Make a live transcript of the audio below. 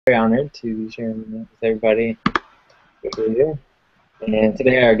very honored to be sharing with everybody here. And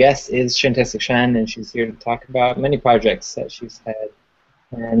today our guest is Shantastic Shannon, and she's here to talk about many projects that she's had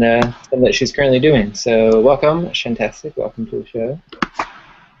and some that she's currently doing. So welcome, Shantastic. Welcome to the show.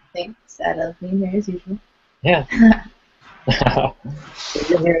 Thanks. I love being here as usual. Yeah.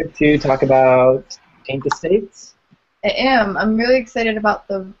 We're here to talk about Paint the States. I am. I'm really excited about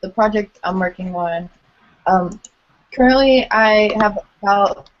the project I'm working on. Currently, I have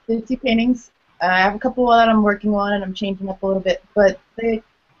about 50 paintings. I have a couple that I'm working on and I'm changing up a little bit, but they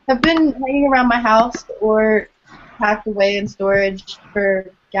have been hanging around my house or packed away in storage for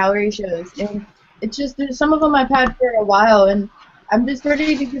gallery shows. And it's just, there's some of them I've had for a while, and I'm just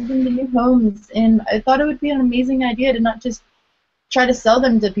ready to give them to new homes. And I thought it would be an amazing idea to not just try to sell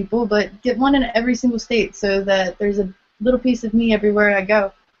them to people, but get one in every single state so that there's a little piece of me everywhere I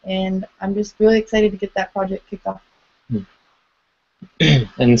go. And I'm just really excited to get that project kicked off.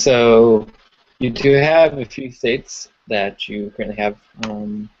 And so you do have a few states that you currently have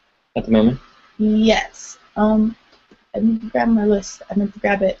at the moment? Yes. I need to grab my list. I meant to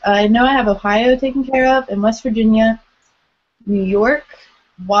grab it. I know I have Ohio taken care of, and West Virginia, New York,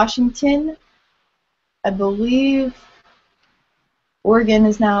 Washington, I believe Oregon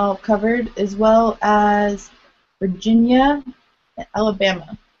is now covered, as well as Virginia and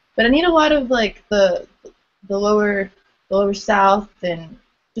Alabama. But I need a lot of like the lower south and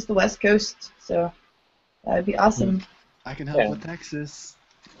just the west coast, so that would be awesome. I can help with Texas.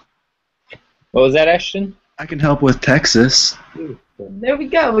 What was that, Ashton? I can help with Texas. There we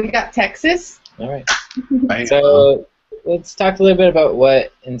go. We got Texas. All right. So let's talk a little bit about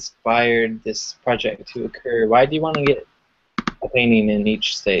what inspired this project to occur. Why do you want to get a painting in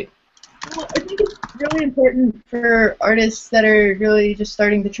each state? Well, I think it's really important for artists that are really just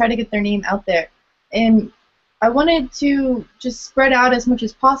starting to try to get their name out there. And I wanted to just spread out as much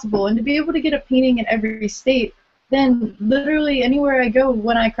as possible, and to be able to get a painting in every state, then literally anywhere I go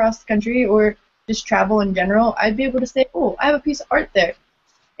when I cross the country or just travel in general, I'd be able to say, oh, I have a piece of art there.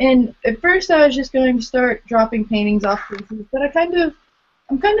 And at first I was just going to start dropping paintings off places, but I'm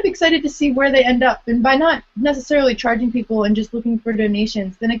kind of excited to see where they end up. And by not necessarily charging people and just looking for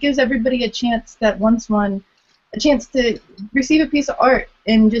donations, then it gives everybody a chance that wants one, a chance to receive a piece of art.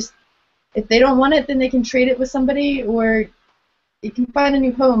 And just, if they don't want it, then they can trade it with somebody, or you can find a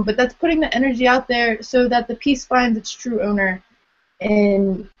new home. But that's putting the energy out there so that the piece finds its true owner,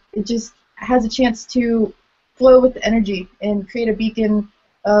 and it just has a chance to flow with the energy and create a beacon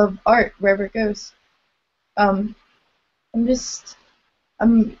of art wherever it goes. I'm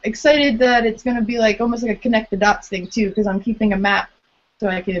excited that it's going to be like almost like a connect the dots thing too, because I'm keeping a map so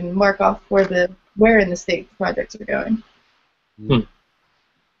I can mark off where in the state the projects are going.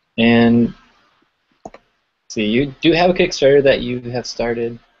 And see, you do have a Kickstarter that you have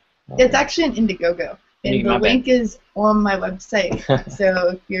started. It's actually an Indiegogo, and the link is on my website. So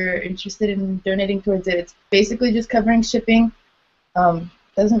if you're interested in donating towards it, it's basically just covering shipping.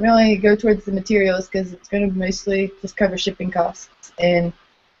 Doesn't really go towards the materials because it's going to mostly just cover shipping costs. And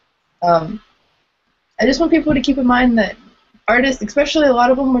I just want people to keep in mind that artists, especially a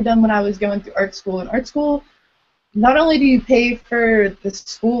lot of them were done when I was going through art school. And art school, not only do you pay for the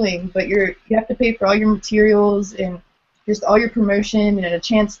schooling, but you have to pay for all your materials and just all your promotion and a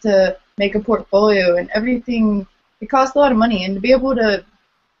chance to make a portfolio and everything. It costs a lot of money, and to be able to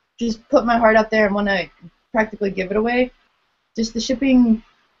just put my heart out there and want to practically give it away, just the shipping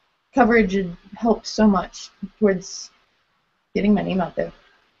coverage helps so much towards getting my name out there.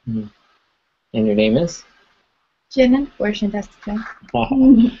 And your name is? Shannon, or Shantastic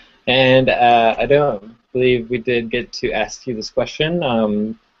Shannon. And I don't believe we did get to ask you this question,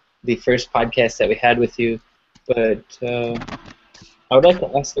 the first podcast that we had with you, but I would like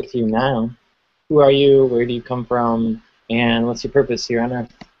to ask it to you now. Who are you, where do you come from, and what's your purpose here on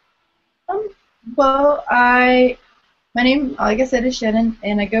Earth? Well, my name, like I said, is Shannon,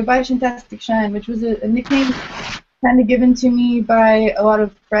 and I go by Shantastic Shine, which was a nickname kind of given to me by a lot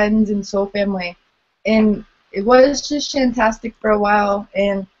of friends and soul family. And it was just Shantastic for a while,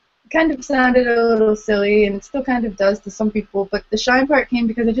 and it kind of sounded a little silly, and it still kind of does to some people, but the shine part came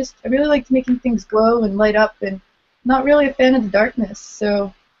because I really liked making things glow and light up, and not really a fan of the darkness.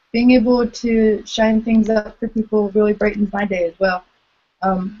 So being able to shine things up for people really brightens my day as well.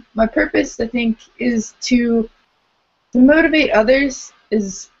 My purpose, I think, is to motivate others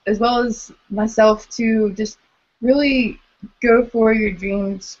as well as myself to just really go for your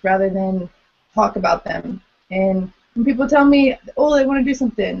dreams rather than talk about them. And when people tell me, oh, I want to do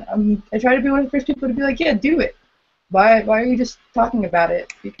something, I try to be one of the first people to be like, yeah, do it. Why are you just talking about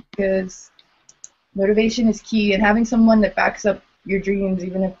it? Because motivation is key, and having someone that backs up your dreams,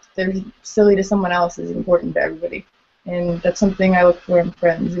 even if they're silly to someone else, is important to everybody. And that's something I look for in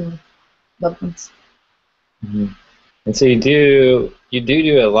friends and loved ones. Mm-hmm. And so you do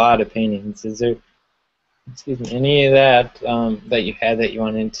a lot of paintings. Is there, excuse me, any of that that you had that you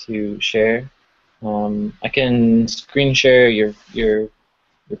wanted to share? I can screen share your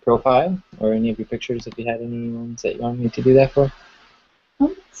profile or any of your pictures if you had any ones that you wanted me to do that for.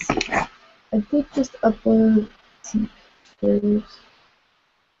 Let's see. I did just upload some pictures.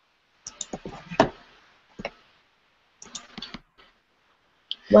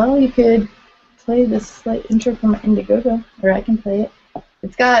 Well, you could play this slight intro from Indiegogo, or I can play it.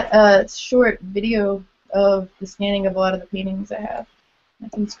 It's got a short video of the scanning of a lot of the paintings I have. I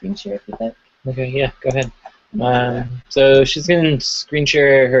can screen share if you'd like. Okay, yeah, go ahead. So she's going to screen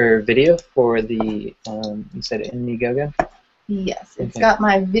share her video for the, you said Indiegogo? Yes, it's Okay. got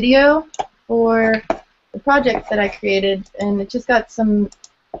my video for the project that I created, and it just got some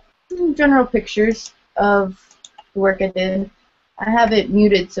general pictures of the work I did. I have it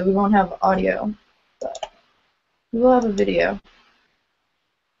muted so we won't have audio, but we will have a video.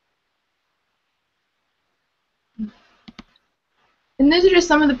 And these are just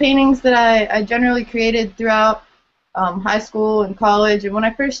some of the paintings that I generally created throughout high school and college. And when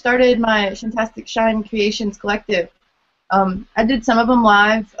I first started my Shantastic Shine Creations Collective, I did some of them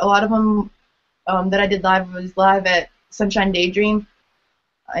live. A lot of them that I did live was live at Sunshine Daydream.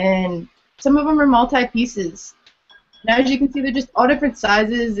 And some of them are multi-pieces. Now, as you can see, they're just all different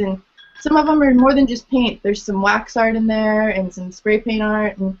sizes, and some of them are more than just paint. There's some wax art in there and some spray paint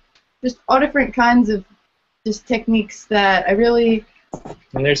art, and just all different kinds of just techniques that I really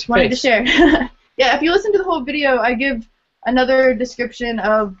wanted to share. Yeah, if you listen to the whole video, I give another description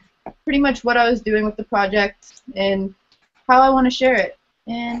of pretty much what I was doing with the project and how I want to share it.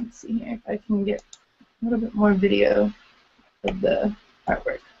 And let's see here if I can get a little bit more video of the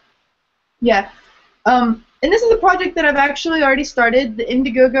artwork. Yeah. And this is a project that I've actually already started. The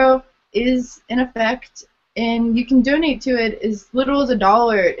Indiegogo is in effect, and you can donate to it as little as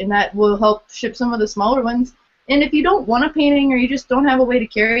 $1, and that will help ship some of the smaller ones. And if you don't want a painting or you just don't have a way to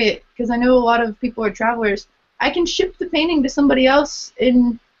carry it, because I know a lot of people are travelers, I can ship the painting to somebody else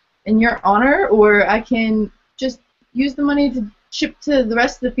in your honor, or I can just use the money to ship to the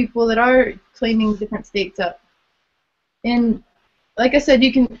rest of the people that are claiming different states up. And like I said,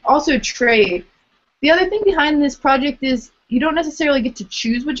 you can also trade. The other thing behind this project is you don't necessarily get to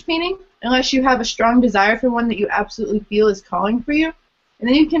choose which painting unless you have a strong desire for one that you absolutely feel is calling for you. And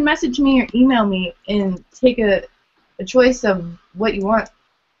then you can message me or email me and take a choice of what you want.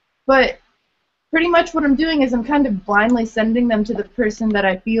 But pretty much what I'm doing is I'm kind of blindly sending them to the person that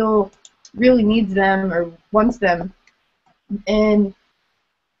I feel really needs them or wants them. And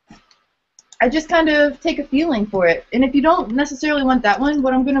I just kind of take a feeling for it. And if you don't necessarily want that one,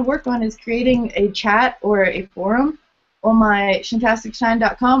 what I'm going to work on is creating a chat or a forum on my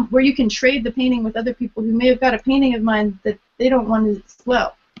shantasticshine.com where you can trade the painting with other people who may have got a painting of mine that they don't want as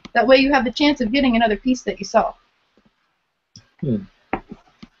well. That way you have the chance of getting another piece that you saw.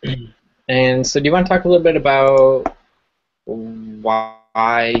 And so do you want to talk a little bit about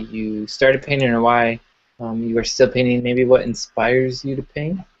why you started painting or why you are still painting, maybe what inspires you to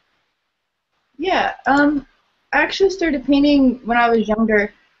paint? Yeah, I actually started painting when I was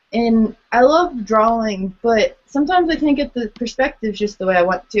younger, and I love drawing, but sometimes I can't get the perspectives just the way I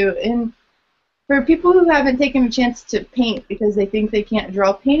want to. And for people who haven't taken a chance to paint because they think they can't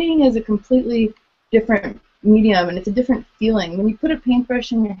draw, painting is a completely different medium, and it's a different feeling. When you put a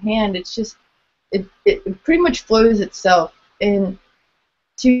paintbrush in your hand, it's just, it pretty much flows itself. And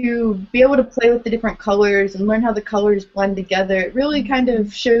to be able to play with the different colors and learn how the colors blend together, it really kind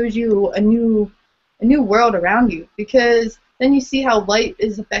of shows you a new world around you, because then you see how light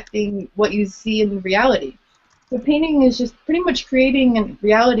is affecting what you see in reality. So painting is just pretty much creating a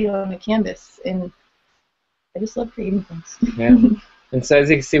reality on a canvas, and I just love creating things. Yeah. And so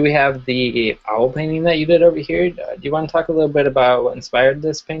as you can see, we have the owl painting that you did over here. Do you want to talk a little bit about what inspired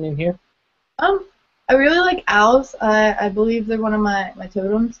this painting here? I really like owls. I believe they're one of my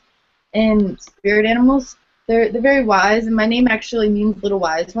totems and spirit animals. They're very wise, and my name actually means little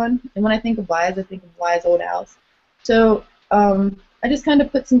wise one. And when I think of wise, I think of wise old owls. So I just kind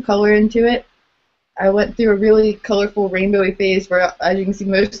of put some color into it. I went through a really colorful rainbowy phase where, as you can see,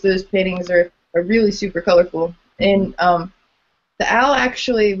 most of those paintings are really super colorful. And the owl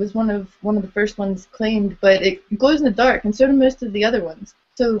actually was one of the first ones claimed, but it glows in the dark, and so do most of the other ones.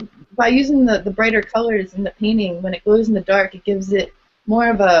 So by using the brighter colors in the painting, when it glows in the dark, it gives it more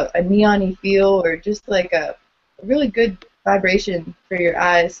of a neon-y feel, or just like a really good vibration for your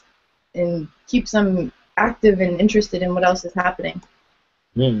eyes, and keeps them active and interested in what else is happening.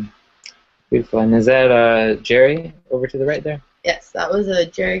 Beautiful. And is that Jerry over to the right there? Yes, that was a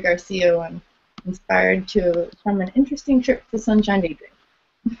Jerry Garcia one, inspired from an interesting trip to Sunshine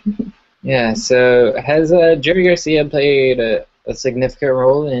Daydream. Yeah, so has Jerry Garcia played a significant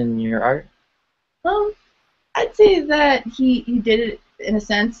role in your art? I'd say that he did it in a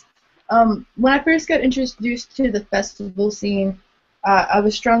sense. When I first got introduced to the festival scene, I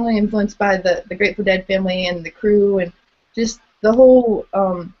was strongly influenced by the Grateful Dead family and the crew, and just the whole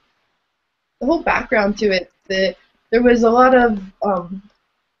background to it. There was a lot of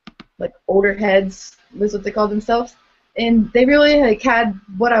like older heads, was what they called themselves, and they really like had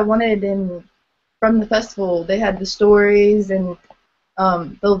what I wanted from the festival. They had the stories and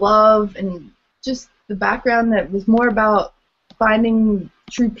the love and just the background that was more about finding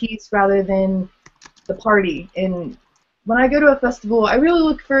true peace rather than the party. And when I go to a festival, I really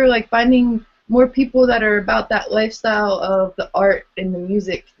look for like finding more people that are about that lifestyle of the art and the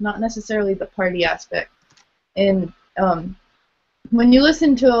music, not necessarily the party aspect. And when you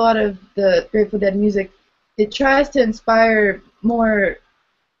listen to a lot of the Grateful Dead music, it tries to inspire more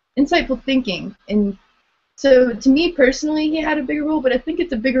insightful thinking. And so to me personally, he had a bigger role, but I think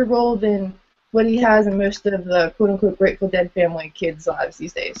it's a bigger role than what he has in most of the quote-unquote Grateful Dead family kids' lives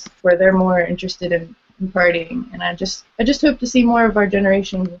these days, where they're more interested in partying. And I just hope to see more of our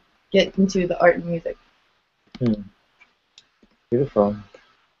generation get into the art and music. Beautiful.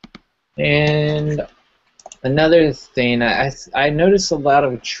 And another thing, I noticed a lot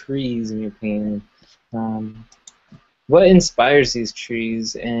of trees in your painting. What inspires these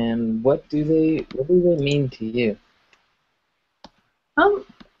trees, and what do they mean to you?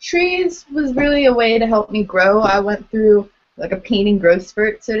 Trees was really a way to help me grow. I went through like a painting growth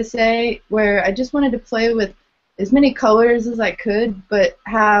spurt, so to say, where I just wanted to play with as many colors as I could, but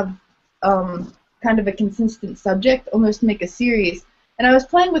have kind of a consistent subject, almost make a series. And I was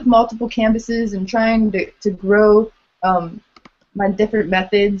playing with multiple canvases and trying to grow my different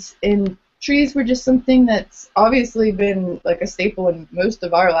methods. And trees were just something that's obviously been like a staple in most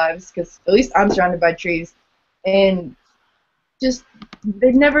of our lives, because at least I'm surrounded by trees. And just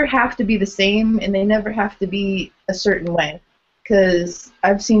they never have to be the same, and they never have to be a certain way, because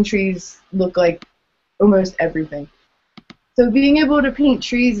I've seen trees look like almost everything. So being able to paint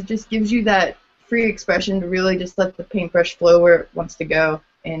trees, it just gives you that free expression to really just let the paintbrush flow where it wants to go.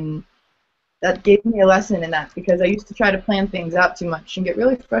 And that gave me a lesson in that, because I used to try to plan things out too much and get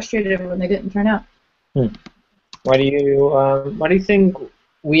really frustrated when they didn't turn out. Why do you think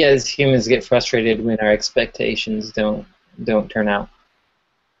we as humans get frustrated when our expectations don't turn out?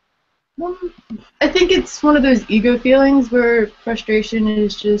 I think it's one of those ego feelings where frustration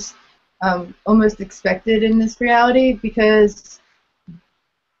is just almost expected in this reality, because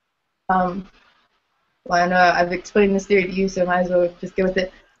well, I know I've explained this theory to you, so I might as well just go with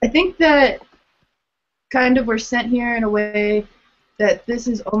it. I think that kind of we're sent here in a way that this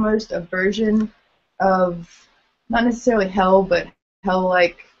is almost a version of, not necessarily hell, but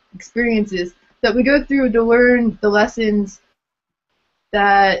hell-like experiences that we go through to learn the lessons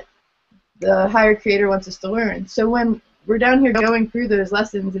that the higher creator wants us to learn. So when we're down here going through those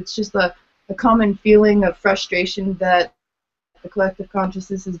lessons, it's just a common feeling of frustration that the collective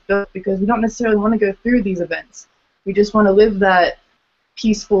consciousness is built, because we don't necessarily want to go through these events. We just want to live that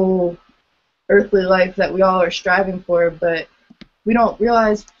peaceful earthly life that we all are striving for, but we don't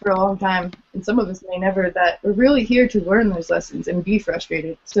realize for a long time, and some of us may never, that we're really here to learn those lessons and be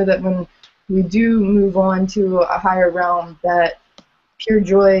frustrated, so that when we do move on to a higher realm, that pure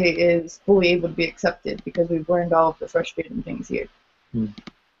joy is fully able to be accepted, because we've learned all of the frustrating things here.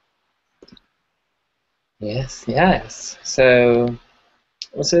 Yes. So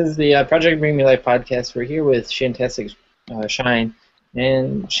this is the Project Bring Me Life podcast. We're here with Shantastic Shine,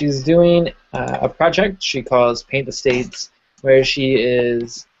 and she's doing a project she calls Paint the States, where she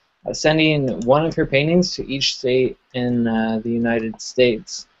is sending one of her paintings to each state in the United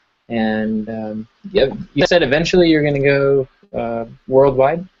States. And you said eventually you're going to go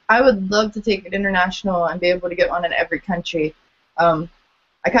worldwide? I would love to take it international and be able to get one in every country.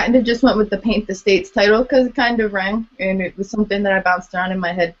 I kind of just went with the Paint the States title because it kind of rang, and it was something that I bounced around in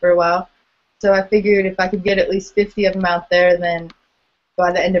my head for a while. So I figured if I could get at least 50 of them out there, then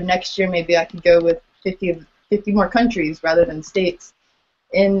by the end of next year maybe I could go with 50 more countries rather than states.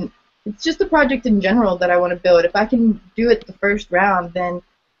 And it's just a project in general that I want to build. If I can do it the first round, then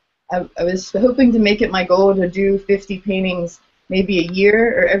I was hoping to make it my goal to do 50 paintings maybe a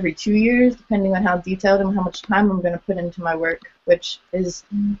year or every 2 years, depending on how detailed and how much time I'm going to put into my work, which is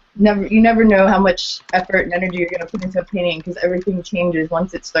you never know how much effort and energy you're going to put into a painting, because everything changes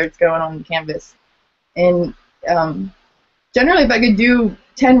once it starts going on the canvas. And generally, if I could do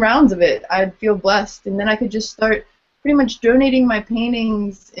 10 rounds of it, I'd feel blessed, and then I could just start pretty much donating my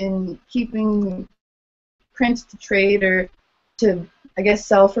paintings and keeping prints to trade or to, I guess,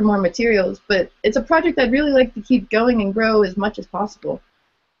 sell for more materials. But it's a project I'd really like to keep going and grow as much as possible.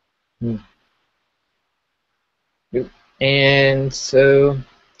 And so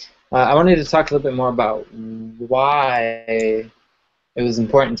I wanted to talk a little bit more about why it was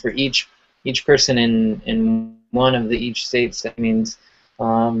important for each person in one of the each states. That means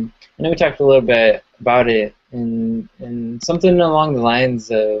I know we talked a little bit about it, and something along the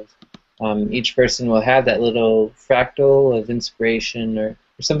lines of each person will have that little fractal of inspiration or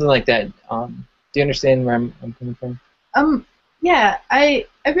something like that. Do you understand where I'm coming from? Yeah, I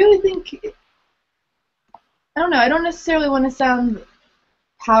really think, I don't know, I don't necessarily want to sound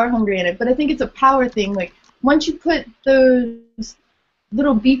power hungry in it, but I think it's a power thing. Like, once you put those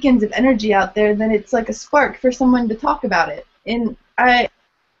little beacons of energy out there, then it's like a spark for someone to talk about it. And I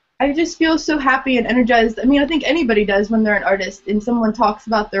just feel so happy and energized. I mean, I think anybody does when they're an artist and someone talks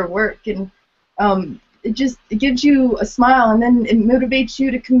about their work, and it gives you a smile, and then it motivates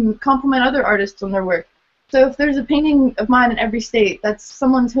you to compliment other artists on their work. So if there's a painting of mine in every state, that's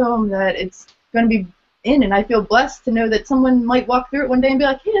someone's home that it's going to be in, and I feel blessed to know that someone might walk through it one day and be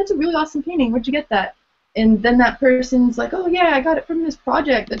like, hey, that's a really awesome painting, where'd you get that? And then that person's like, oh yeah, I got it from this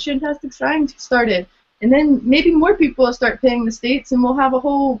project that Shantastic started. And then maybe more people will start painting the states, and we'll have a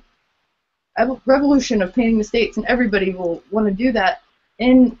whole revolution of painting the states, and everybody will want to do that.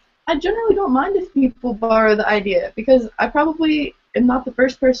 And I generally don't mind if people borrow the idea, because I probably am not the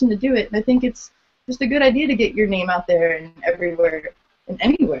first person to do it, and I think it's just a good idea to get your name out there and everywhere and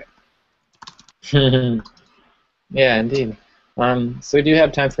anywhere. Yeah, indeed. So we do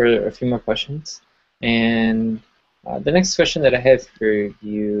have time for a few more questions, and the next question that I have for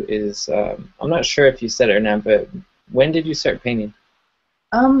you is, I'm not sure if you said it or not, but when did you start painting?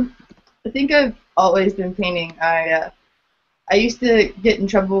 I think I've always been painting. I used to get in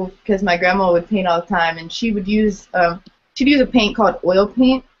trouble because my grandma would paint all the time, and she would use she'd use a paint called oil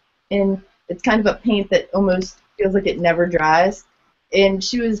paint, and it's kind of a paint that almost feels like it never dries. And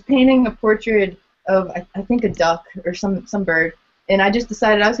she was painting a portrait of, I think, a duck or some bird, and I just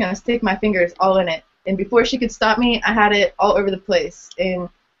decided I was going to stick my fingers all in it. And before she could stop me, I had it all over the place. And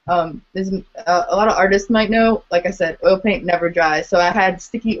there's a lot of artists might know, like I said, oil paint never dries. So I had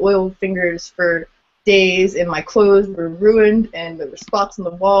sticky oil fingers for days, and my clothes were ruined, and there were spots on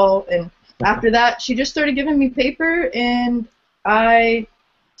the wall. And after that, she just started giving me paper, and I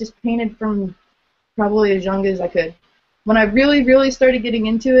just painted from probably as young as I could. When I really, really started getting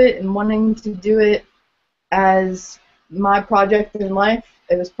into it and wanting to do it as my project in life,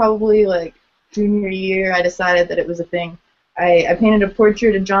 it was probably like junior year. I decided that it was a thing. I painted a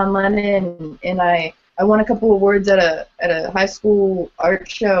portrait of John Lennon, and I won a couple awards at a high school art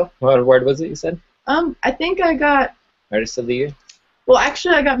show. What award was it you said? I think I got Artist of the Year? Well,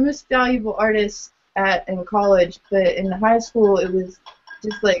 actually, I got Most Valuable Artist in college, but in high school it was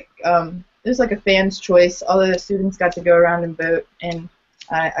just like it was like a fan's choice. All the students got to go around and vote, and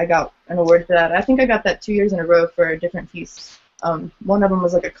I got an award for that. I think I got that 2 years in a row for a different piece. One of them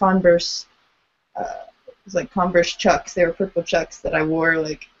was like a Converse. It was like Converse Chucks. They were purple Chucks that I wore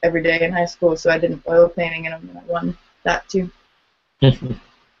like every day in high school, so I did an oil painting in them, and I won that too.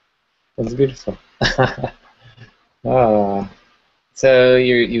 That's beautiful. So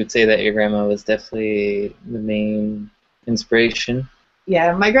you would say that your grandma was definitely the main inspiration?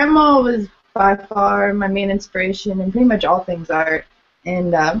 Yeah, my grandma was by far my main inspiration in pretty much all things art.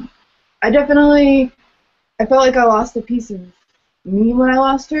 And I felt like I lost a piece of me when I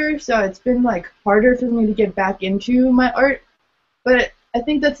lost her, so it's been like harder for me to get back into my art. But I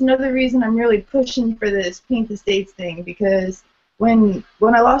think that's another reason I'm really pushing for this Paint the States thing, because when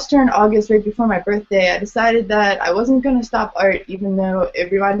I lost her in August, right before my birthday, I decided that I wasn't going to stop art, even though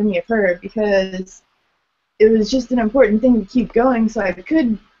it reminded me of her, because it was just an important thing to keep going, so I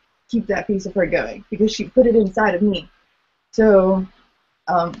could keep that piece of her going, because she put it inside of me. So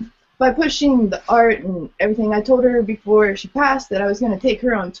by pushing the art and everything, I told her before she passed that I was going to take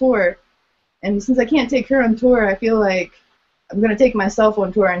her on tour. And since I can't take her on tour, I feel like I'm going to take myself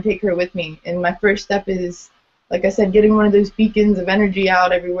on tour and take her with me. And my first step is, like I said, getting one of those beacons of energy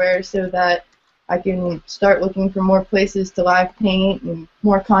out everywhere so that I can start looking for more places to live paint and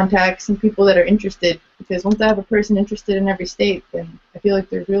more contacts and people that are interested. Because once I have a person interested in every state, then I feel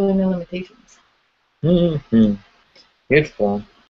like there's really no limitations. Mm-hmm. Beautiful.